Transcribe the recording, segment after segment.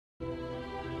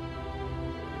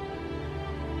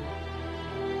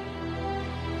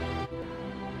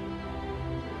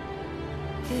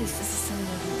This is some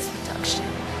Roots production.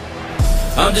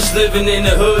 I'm just living in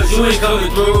the hood, you ain't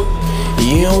coming through.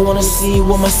 You don't wanna see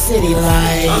what my city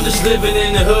like. I'm just living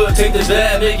in the hood, take the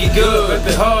bad, make it good, rip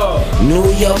it hard. New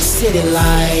York City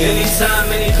like. Anytime,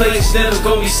 any place, never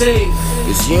gonna be safe.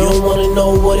 Cause you don't wanna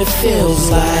know what it feels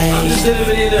like. I'm just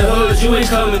living in the hood, you ain't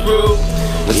coming through.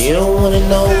 You don't wanna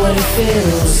know what it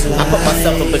feels like. I put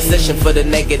myself in position for the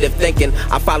negative thinking.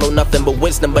 I follow nothing but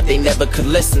wisdom, but they never could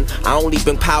listen. I only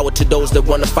bring power to those that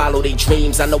wanna follow their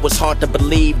dreams. I know it's hard to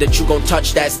believe that you gon'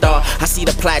 touch that star. I see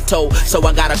the plateau, so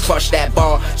I gotta crush that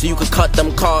bar. So you can cut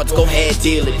them cards, go ahead,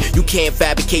 deal it. You can't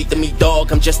fabricate to me,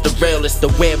 dog, I'm just the realest, the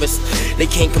rarest. They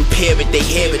can't compare it, they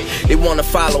hear it. They wanna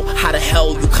follow, how the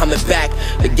hell you coming back?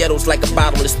 The ghetto's like a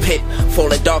bottomless pit,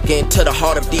 falling dark into the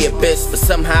heart of the abyss. But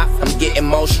somehow, I'm getting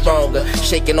more stronger,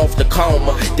 shaking off the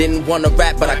coma. Didn't wanna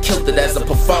rap, but I killed it as a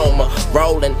performer.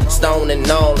 Rolling, stoning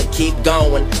all and keep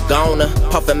going. Gonna,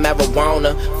 puffin'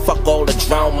 marijuana, fuck all the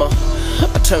drama.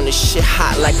 I turn this shit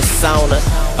hot like a sauna.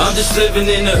 I'm just living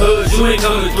in the hood, you ain't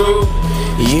coming through.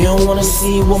 You don't wanna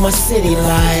see what my city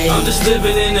like. I'm just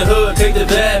living in the hood, take the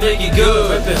bad, make it good,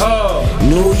 rip it hard.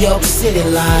 New York City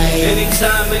like.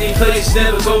 Anytime, any place,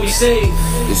 never gonna be safe.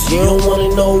 Cause you don't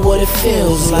wanna know what it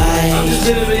feels I'm like. just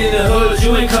living in the hood,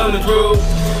 you ain't coming through.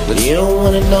 You don't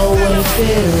wanna know what it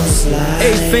feels like.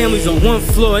 8 families on 1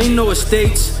 floor, ain't no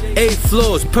estates. 8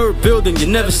 floors per building, you're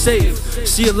never safe.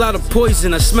 See a lot of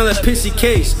poison, I smell that pissy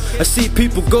case. I see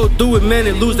people go through it, man,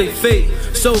 and lose their fate.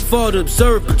 So far to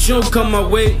observe, but you don't come my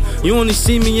way. You only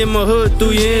see me in my hood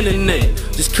through your internet.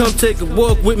 Just come take a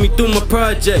walk with me through my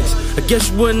projects. I guess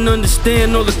you wouldn't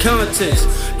understand all the context.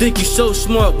 Think you so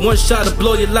smart, one shot to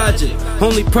blow your logic.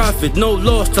 Only profit, no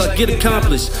loss till I get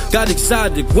accomplished. Got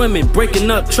exotic women breaking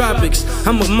up tropics.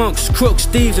 I'm amongst crooks,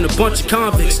 thieves, and a bunch of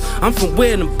convicts. I'm from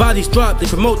where the bodies drop, they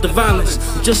promote the violence.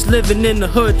 I'm just living in the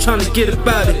hood trying to get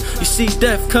about it. You see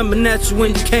death coming at you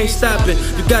and you can't stop it.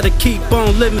 You gotta keep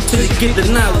on living till you get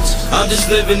the knowledge. I'm just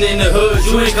living in the hood,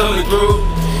 you ain't coming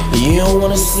through. You don't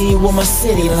wanna see what my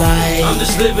city like. I'm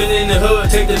just living in the hood,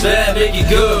 take the bad, make it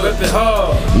good, rip it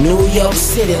hard. New York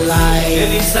City like.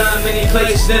 Anytime, any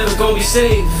place, never gonna be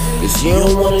safe. Cause you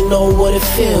don't wanna know what it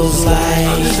feels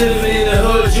I'm just like. living in the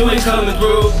hood, you ain't coming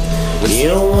through. You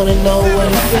don't wanna know what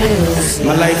it feels like.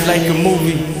 My life like a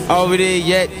movie, over there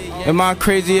yet. Am I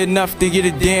crazy enough to get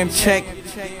a damn check?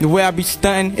 The way I be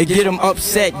stunting, it get them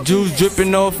upset. Juice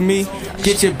dripping off me,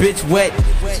 get your bitch wet.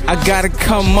 I gotta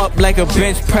come up like a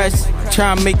bench press.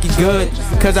 Try and make it good,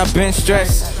 cause I been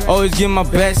stressed. Always give my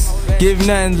best, give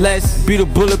nothing less. Be the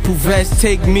bulletproof vest,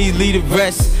 take me, lead the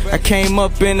rest. I came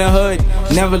up in the hood,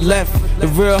 never left. The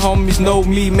real homies know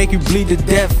me, make you bleed to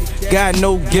death. Got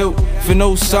no guilt, for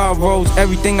no sorrows.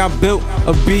 Everything I built,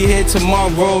 I'll be here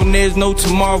tomorrow. And there's no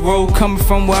tomorrow, coming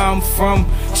from where I'm from.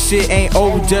 Shit ain't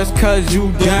over just cause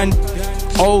you done.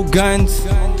 Old guns,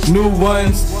 new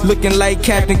ones, looking like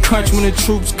Captain Crunch when the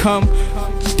troops come.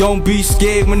 Don't be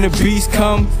scared when the beast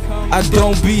come. I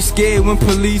don't be scared when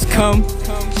police come.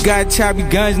 Got choppy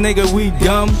guns, nigga, we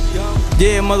dumb.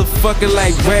 Yeah, motherfucker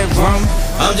like red rum.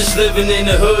 I'm just living in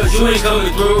the hood, you ain't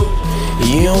coming through.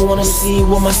 You don't wanna see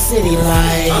what my city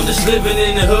like. I'm just living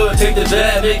in the hood, take the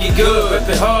bad, make it good, rip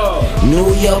it hard.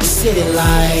 New York City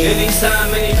like.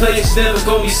 Anytime, any place, never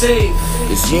gonna be safe.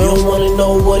 Cause you don't wanna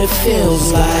know what it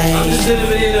feels I'm just like.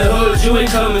 living in the hood, you ain't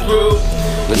coming through.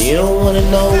 You don't wanna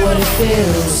know what it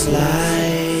feels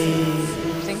like.